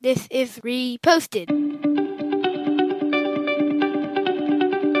This is reposted.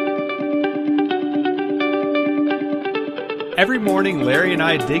 Every morning, Larry and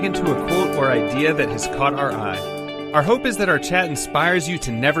I dig into a quote or idea that has caught our eye. Our hope is that our chat inspires you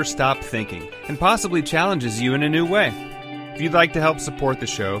to never stop thinking and possibly challenges you in a new way. If you'd like to help support the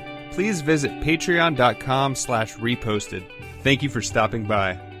show, please visit patreon.com/reposted. Thank you for stopping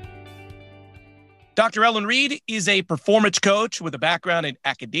by. Dr. Ellen Reed is a performance coach with a background in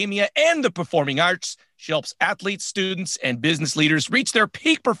academia and the performing arts. She helps athletes, students, and business leaders reach their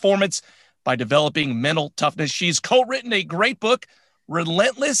peak performance by developing mental toughness. She's co-written a great book,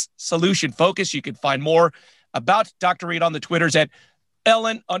 Relentless, Solution Focus. You can find more about Dr. Reed on the Twitters at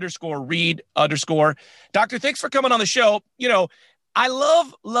Ellen_Reed_. Doctor, thanks for coming on the show. You know, I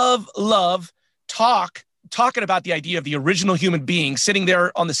love talking about the idea of the original human being sitting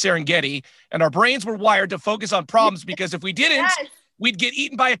there on the Serengeti, and our brains were wired to focus on problems because if we didn't, yes, we'd get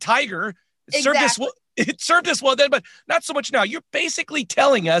eaten by a tiger. It served us well then, but not so much now. You're basically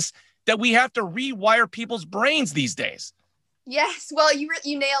telling us that we have to rewire people's brains these days. Yes, well, you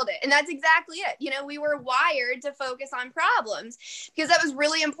nailed it. And that's exactly it. You know, we were wired to focus on problems because that was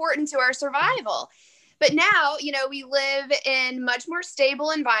really important to our survival. But now, you know, we live in much more stable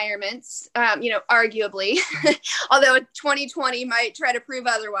environments, arguably, although 2020 might try to prove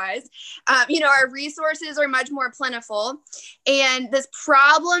otherwise. Our resources are much more plentiful. And this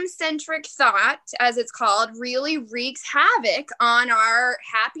problem-centric thought, as it's called, really wreaks havoc on our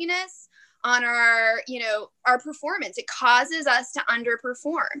happiness, on our performance. It causes us to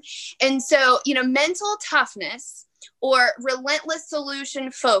underperform. And so, mental toughness or relentless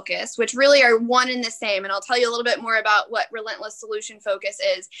solution focus, which really are one and the same. And I'll tell you a little bit more about what relentless solution focus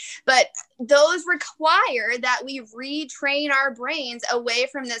is. But those require that we retrain our brains away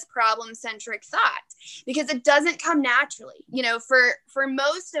from this problem-centric thought because it doesn't come naturally. You know, for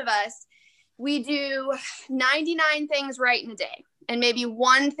most of us, we do 99 things right in a day and maybe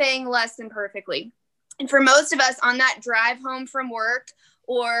one thing less than perfectly. And for most of us on that drive home from work,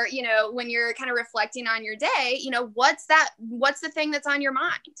 or, when you're kind of reflecting on your day, what's the thing that's on your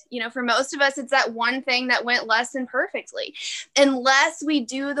mind? For most of us, it's that one thing that went less than perfectly. Unless we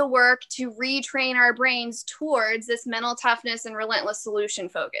do the work to retrain our brains towards this mental toughness and relentless solution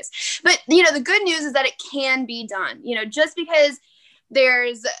focus. But, the good news is that it can be done, just because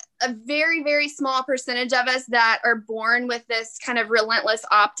there's a very, very small percentage of us that are born with this kind of relentless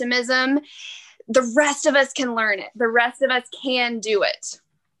optimism. The rest of us can learn it. The rest of us can do it.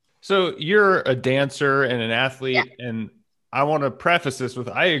 So you're a dancer and an athlete, and I want to preface this with,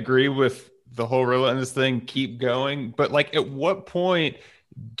 I agree with the whole relentless thing, keep going. But at what point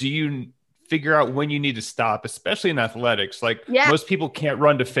do you figure out when you need to stop, especially in athletics? Most people can't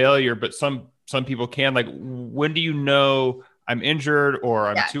run to failure, but some people can. When do you know I'm injured or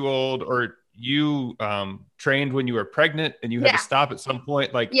I'm too old, or you trained when you were pregnant and you had to stop at some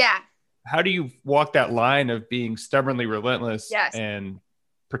point? How do you walk that line of being stubbornly relentless and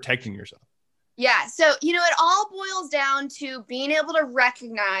protecting yourself? Yeah. So, it all boils down to being able to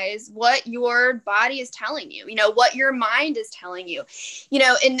recognize what your body is telling you, what your mind is telling you,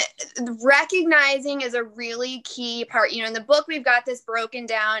 and recognizing is a really key part. In the book, we've got this broken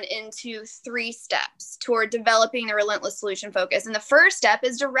down into 3 steps toward developing the relentless solution focus. And the first step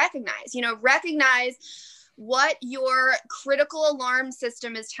is to recognize what your critical alarm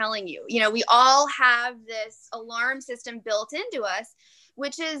system is telling you. We all have this alarm system built into us,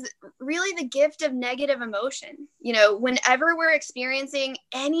 which is really the gift of negative emotion. Whenever we're experiencing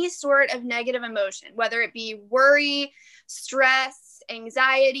any sort of negative emotion, whether it be worry, stress,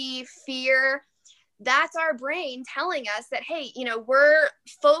 anxiety, fear, that's our brain telling us that, hey, we're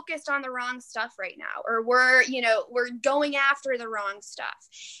focused on the wrong stuff right now, or we're going after the wrong stuff.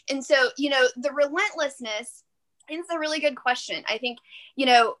 And so, the relentlessness is a really good question. I think,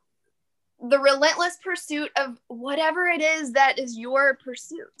 the relentless pursuit of whatever it is that is your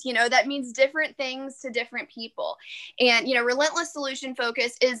pursuit, that means different things to different people. And, relentless solution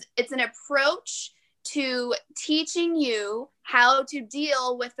focus it's an approach to teaching you how to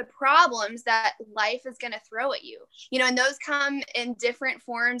deal with the problems that life is going to throw at you, and those come in different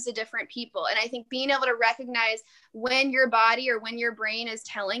forms to different people. And I think being able to recognize when your body or when your brain is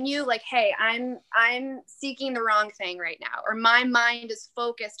telling you hey, I'm seeking the wrong thing right now, or my mind is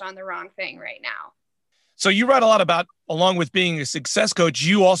focused on the wrong thing right now. So you write a lot about, along with being a success coach,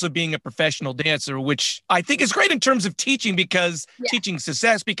 you also being a professional dancer, which I think is great in terms of teaching teaching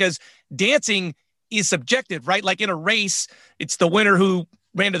success, because dancing is subjective, right? Like in a race, it's the winner who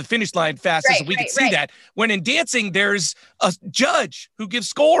ran to the finish line fastest, and we could see that. When in dancing, there's a judge who gives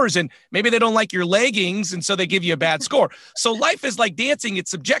scores, and maybe they don't like your leggings, and so they give you a bad score. So life is like dancing.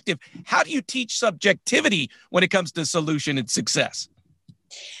 It's subjective. How do you teach subjectivity when it comes to solution and success?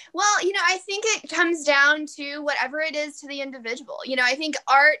 Well, I think it comes down to whatever it is to the individual. I think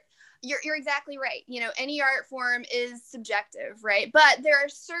art, you're exactly right. Any art form is subjective, right? But there are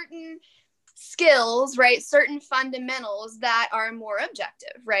certain skills, right? Certain fundamentals that are more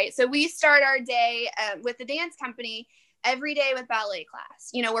objective, right? So we start our day with the dance company every day with ballet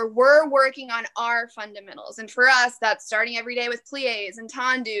class, where we're working on our fundamentals. And for us, that's starting every day with pliés and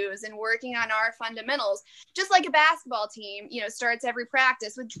tendus and working on our fundamentals, just like a basketball team, starts every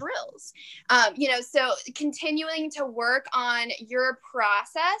practice with drills. So continuing to work on your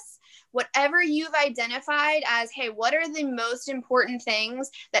process, whatever you've identified as, hey, what are the most important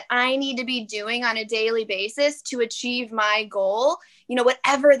things that I need to be doing on a daily basis to achieve my goal,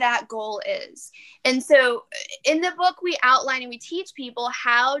 whatever that goal is. And so in the book, we outline and we teach people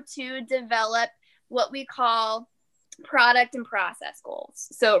how to develop what we call product and process goals.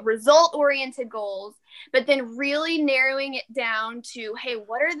 So result-oriented goals, but then really narrowing it down to, hey,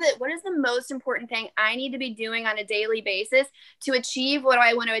 what is the most important thing I need to be doing on a daily basis to achieve what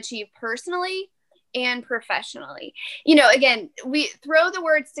I want to achieve personally and professionally. Again, we throw the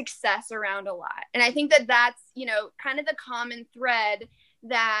word success around a lot. And I think that that's, kind of the common thread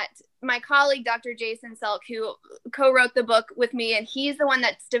that my colleague, Dr. Jason Selk, who co-wrote the book with me, and he's the one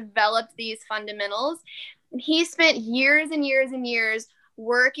that's developed these fundamentals. He spent years and years and years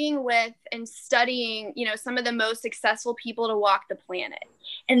working with and studying, some of the most successful people to walk the planet.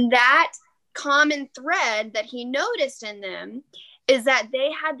 And that common thread that he noticed in them is that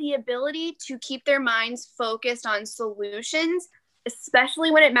they had the ability to keep their minds focused on solutions,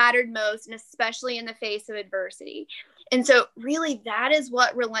 especially when it mattered most, and especially in the face of adversity. And so really that is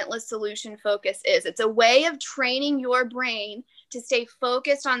what Relentless Solution Focus is. It's a way of training your brain to stay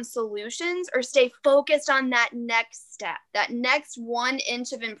focused on solutions or stay focused on that next step, that next 1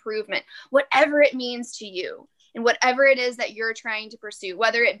 inch of improvement, whatever it means to you and whatever it is that you're trying to pursue,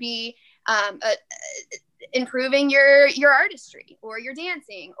 whether it be improving your artistry or your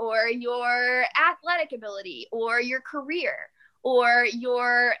dancing or your athletic ability or your career or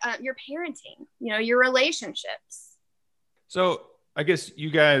your parenting, your relationships. So I guess you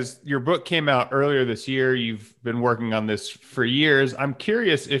guys, your book came out earlier this year. You've been working on this for years. I'm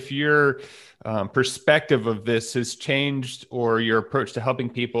curious if your perspective of this has changed or your approach to helping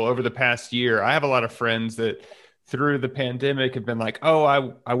people over the past year. I have a lot of friends that through the pandemic have been like, oh,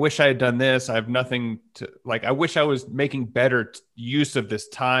 I wish I had done this. I have nothing to like, I wish I was making better use of this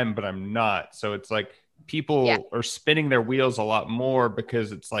time, but I'm not. So it's like people are spinning their wheels a lot more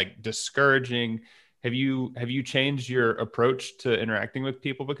because it's like discouraging. Have you changed your approach to interacting with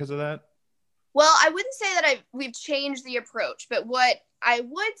people because of that? Well, I wouldn't say that we've changed the approach, but what I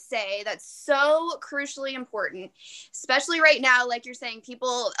would say that's so crucially important, especially right now, like you're saying,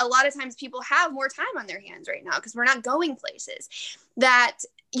 a lot of times people have more time on their hands right now because we're not going places, that,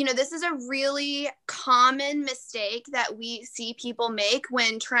 this is a really common mistake that we see people make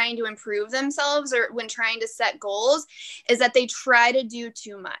when trying to improve themselves or when trying to set goals, is that they try to do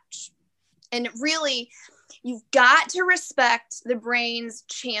too much. And really, you've got to respect the brain's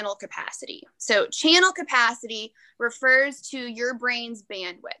channel capacity. So channel capacity refers to your brain's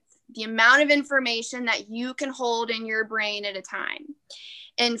bandwidth, the amount of information that you can hold in your brain at a time.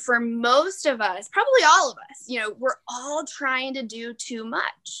 And for most of us, probably all of us, we're all trying to do too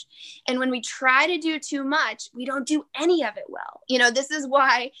much. And when we try to do too much, we don't do any of it well. This is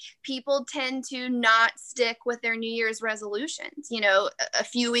why people tend to not stick with their New Year's resolutions, a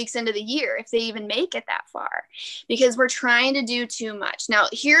few weeks into the year, if they even make it that far, because we're trying to do too much. Now,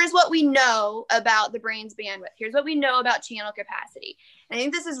 here's what we know about the brain's bandwidth. Here's what we know about channel capacity. I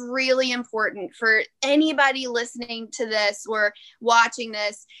think this is really important for anybody listening to this or watching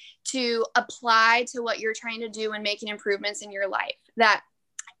this to apply to what you're trying to do and making improvements in your life. That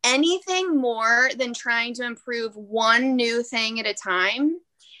anything more than trying to improve one new thing at a time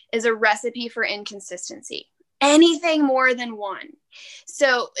is a recipe for inconsistency. Anything more than one.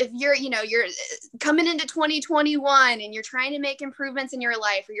 So if you're coming into 2021 and you're trying to make improvements in your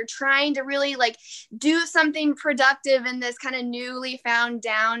life, or you're trying to really do something productive in this kind of newly found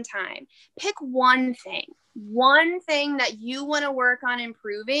downtime, pick one thing that you want to work on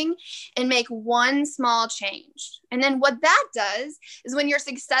improving and make one small change. And then what that does is when you're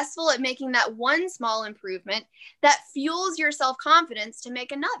successful at making that one small improvement, that fuels your self-confidence to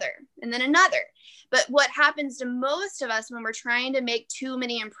make another and then another. But what happens to most of us when we're trying to make too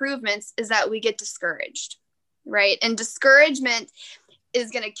many improvements is that we get discouraged, right? And discouragement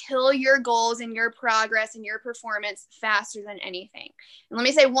is going to kill your goals and your progress and your performance faster than anything. And let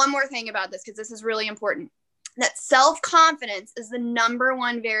me say one more thing about this, because this is really important. That self-confidence is the number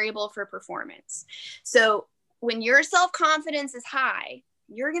one variable for performance. So when your self-confidence is high,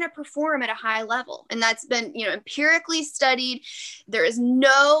 you're going to perform at a high level. And that's been, empirically studied. There is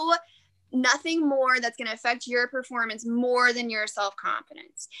nothing more that's going to affect your performance more than your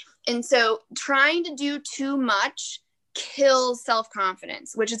self-confidence. And so trying to do too much kills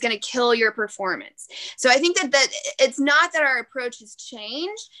self-confidence, which is going to kill your performance. So I think that it's not that our approach has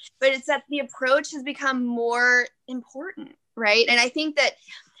changed, but it's that the approach has become more important, right? And I think that,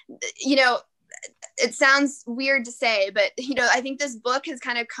 it sounds weird to say, but, I think this book has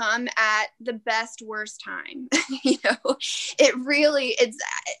kind of come at the best, worst time.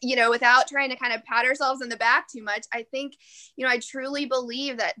 Without trying to kind of pat ourselves in the back too much, I think, I truly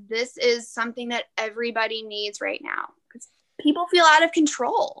believe that this is something that everybody needs right now. People feel out of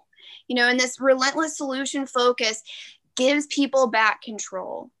control, and this relentless solution focus gives people back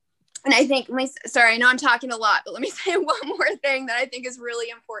control. And I think, sorry, I know I'm talking a lot, but let me say one more thing that I think is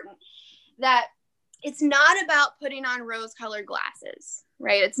really important, that it's not about putting on rose-colored glasses,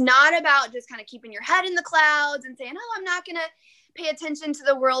 right? It's not about just kind of keeping your head in the clouds and saying, oh, I'm not going to pay attention to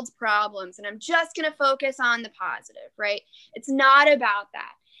the world's problems and I'm just going to focus on the positive, right? It's not about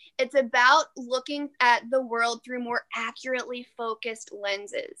that. It's about looking at the world through more accurately focused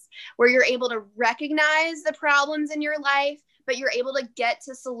lenses, where you're able to recognize the problems in your life, but you're able to get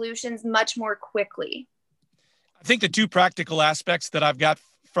to solutions much more quickly. I think the two practical aspects that I've got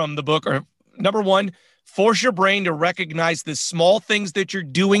from the book are, number one, force your brain to recognize the small things that you're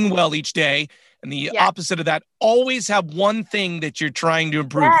doing well each day. And the opposite of that, always have one thing that you're trying to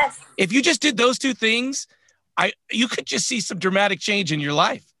improve. Yes. If you just did those two things, you could just see some dramatic change in your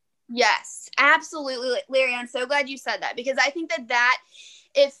life. Yes, absolutely. Larry, I'm so glad you said that, because I think that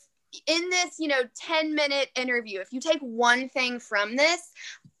if in this, 10-minute interview, if you take one thing from this,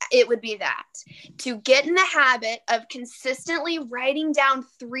 it would be that to get in the habit of consistently writing down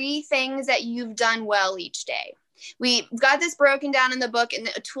 3 things that you've done well each day. We've got this broken down in the book in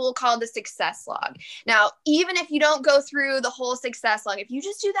a tool called the success log. Now, even if you don't go through the whole success log, if you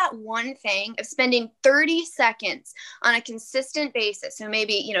just do that one thing of spending 30 seconds on a consistent basis, so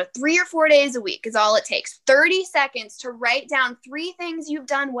maybe, 3 or 4 days a week is all it takes, 30 seconds to write down 3 things you've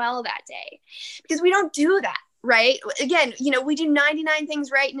done well that day, because we don't do that. Right? Again, we do 99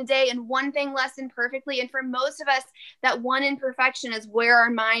 things right in a day and one thing less than perfectly. And for most of us, that one imperfection is where our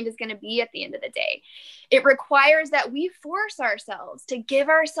mind is going to be at the end of the day. It requires that we force ourselves to give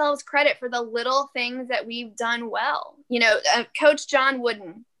ourselves credit for the little things that we've done well. Coach John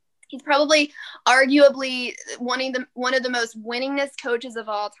Wooden, he's probably arguably one of the most winningest coaches of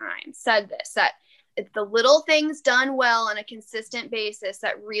all time, said this, that it's the little things done well on a consistent basis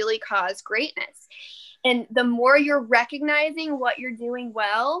that really cause greatness. And the more you're recognizing what you're doing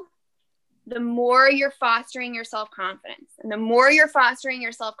well, the more you're fostering your self-confidence. And the more you're fostering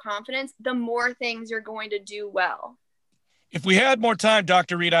your self-confidence, the more things you're going to do well. If we had more time,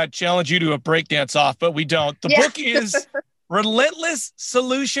 Dr. Reed, I'd challenge you to a breakdance off, but we don't. The book is Relentless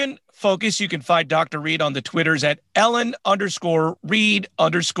Solution Focus. You can find Dr. Reed on the Twitters at Ellen_Reed_.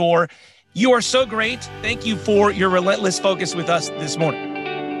 You are so great. Thank you for your relentless focus with us this morning.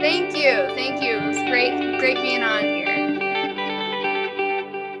 Thank you. It was great being on here.